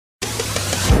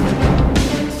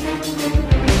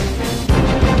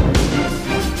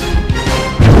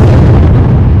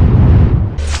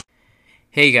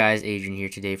Hey guys, Adrian here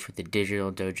today for the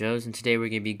Digital Dojos, and today we're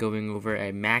going to be going over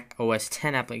a Mac OS X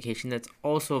application that's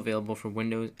also available for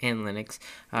Windows and Linux,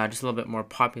 just a little bit more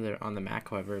popular on the Mac,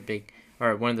 however,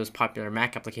 one of those popular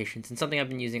Mac applications, and something I've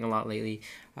been using a lot lately.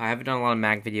 I haven't done a lot of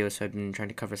Mac videos, so I've been trying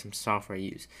to cover some software I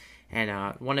use. And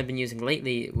one I've been using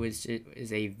lately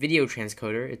is a video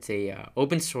transcoder. It's a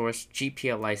open source,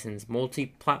 GPL licensed,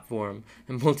 multi-platform,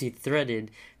 and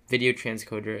multi-threaded video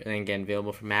transcoder, and again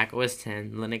available for Mac OS X,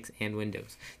 Linux, and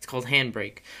Windows. It's called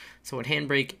Handbrake. So what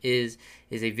Handbrake is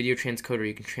a video transcoder.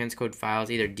 You can transcode files,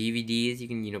 either DVDs. You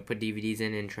can put DVDs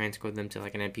in and transcode them to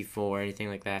like an MP4 or anything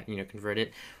like that. Convert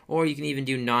it, or you can even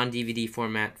do non-DVD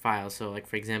format files. So like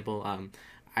for example,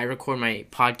 I record my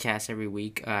podcast every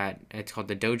week. It's called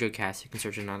the Dojo Cast. You can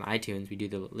search it on iTunes. We do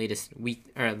the latest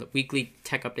the weekly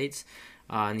tech updates,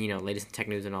 and latest tech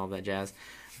news and all that jazz.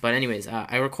 But anyways,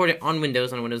 I record it on a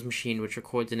Windows machine, which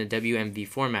records in a WMV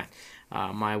format.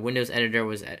 My Windows editor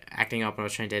was acting up when I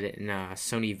was trying to edit in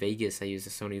Sony Vegas. I used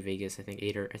a Sony Vegas, I think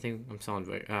 8, or I think I'm still on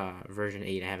version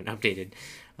 8. I haven't updated.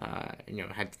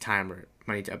 Had the time or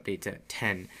money to update to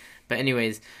 10. But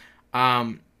anyways,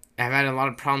 I've had a lot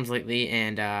of problems lately,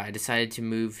 and I decided to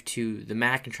move to the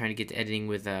Mac and trying to get to editing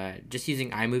with just using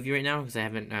iMovie right now, because I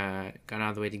haven't gone out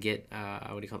of the way to get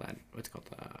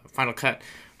Final Cut.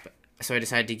 So I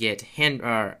decided to get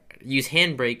use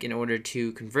Handbrake in order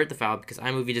to convert the file, because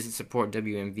iMovie doesn't support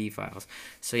WMV files,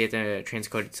 so you have to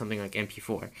transcode something like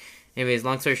MP4. Anyways,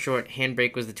 long story short,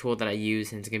 Handbrake was the tool that I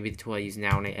use, and it's going to be the tool I use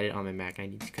now when I edit on my Mac. I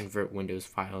need to convert Windows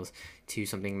files to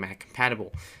something Mac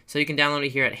compatible. So you can download it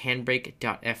here at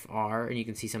handbrake.fr, and you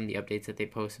can see some of the updates that they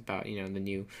post about, the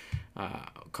new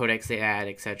codecs they add,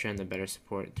 etc., and the better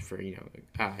support for,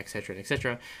 etc.,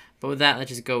 etc. But with that, let's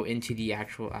just go into the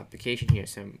actual application here.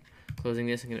 So I'm closing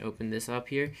this. I'm going to open this up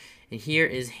here, and here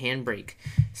is Handbrake.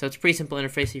 So it's a pretty simple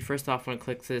interface. So you first off want to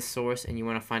click this source, and you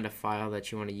want to find a file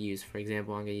that you want to use. For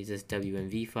example, I'm going to use this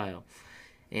WMV file,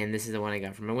 and this is the one I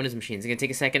got from my Windows machine. It's going to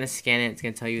take a second to scan it. It's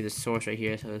going to tell you the source right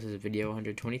here. So this is video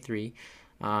 123.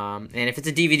 And if it's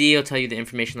a DVD, it'll tell you the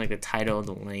information like the title,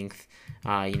 the length,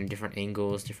 different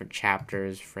angles, different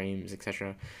chapters, frames,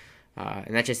 etc.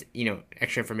 And that's just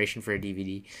extra information for a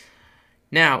DVD.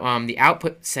 Now, the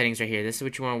output settings right here, this is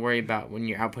what you want to worry about when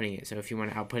you're outputting it. So if you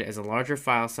want to output it as a larger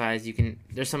file size,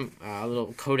 there's some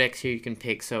little codecs here you can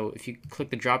pick. So if you click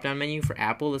the drop-down menu for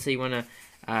Apple, let's say you want to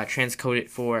transcode it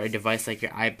for a device like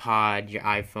your iPod, your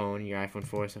iPhone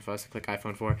 4. So if I was to click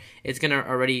iPhone 4, it's going to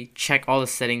already check all the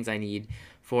settings I need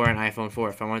for an iPhone 4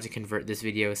 if I wanted to convert this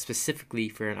video specifically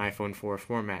for an iPhone 4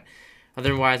 format.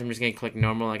 Otherwise, I'm just going to click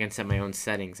normal. I can set my own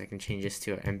settings. I can change this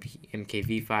to an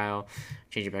MKV file,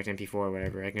 change it back to MP4 or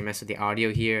whatever. I can mess with the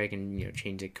audio here. I can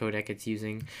change the codec it's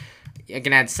using. I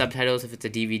can add subtitles if it's a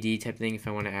DVD type thing. If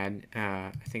I want to add,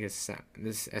 I think this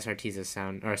SRT is a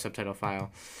sound or a subtitle file,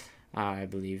 I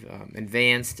believe.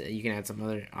 Advanced, you can add some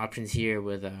other options here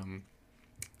with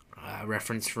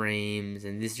reference frames,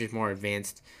 and this is just more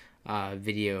advanced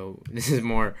video. This is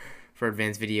more for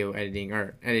advanced video editing,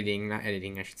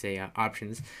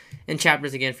 options. And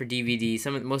chapters again for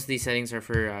DVD. Most of these settings are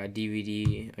for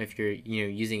DVD if you're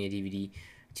using a DVD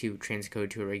to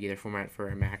transcode to a regular format for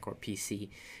a Mac or PC.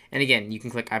 And again, you can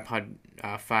click iPod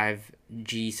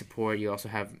 5G support. You also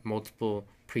have multiple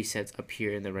presets up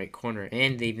here in the right corner,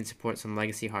 and they even support some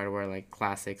legacy hardware like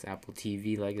Classics, Apple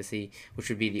TV Legacy, which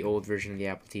would be the old version of the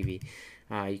Apple TV.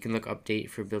 You can look update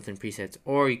for built-in presets,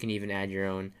 or you can even add your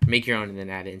own, make your own, and then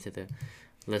add it into the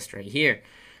list right here.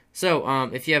 So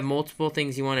if you have multiple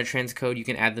things you want to transcode, you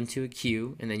can add them to a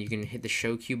queue, and then you can hit the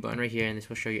show queue button right here, and this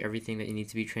will show you everything that you need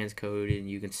to be transcoded, and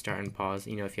you can start and pause.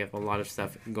 If you have a lot of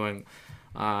stuff going,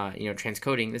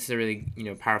 transcoding, this is a really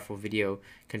powerful video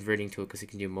converting tool because it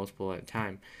can do multiple at a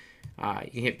time. You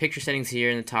can hit picture settings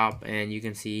here in the top, and you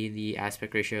can see the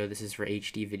aspect ratio. This is for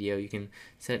HD video. You can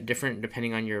set it different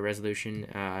depending on your resolution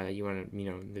you want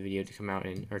the video to come out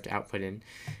in or to output in.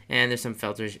 And there's some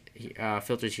filters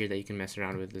here that you can mess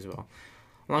around with as well.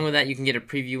 Along with that, you can get a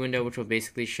preview window, which will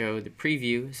basically show the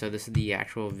preview. So this is the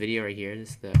actual video right here.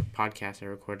 This is the podcast I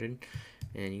recorded,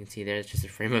 and you can see there it's just a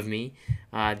frame of me.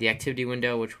 The activity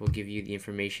window, which will give you the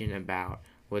information about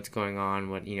what's going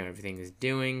on, what everything is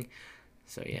doing.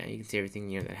 So yeah, you can see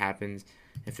everything that happens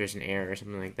if there's an error or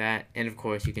something like that. And of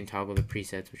course, you can toggle the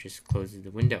presets, which just closes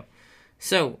the window.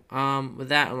 So with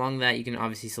that, along that, you can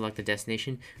obviously select the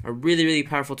destination. A really, really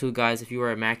powerful tool, guys. If you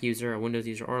are a Mac user, a Windows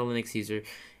user, or a Linux user,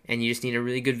 and you just need a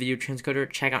really good video transcoder,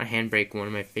 check out Handbrake, one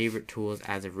of my favorite tools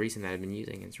as of recent that I've been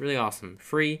using. It's really awesome.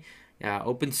 Free,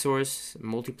 open source,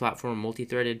 multi-platform,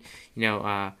 multi-threaded.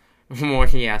 What more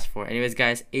can you ask for? Anyways,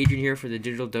 guys, Adrian here for the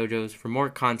Digital Dojos. For more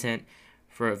content,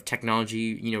 for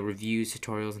technology, reviews,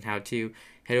 tutorials, and how to,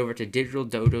 head over to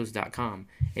digitaldodos.com.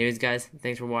 Anyways, guys,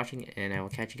 thanks for watching, and I will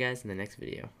catch you guys in the next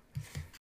video.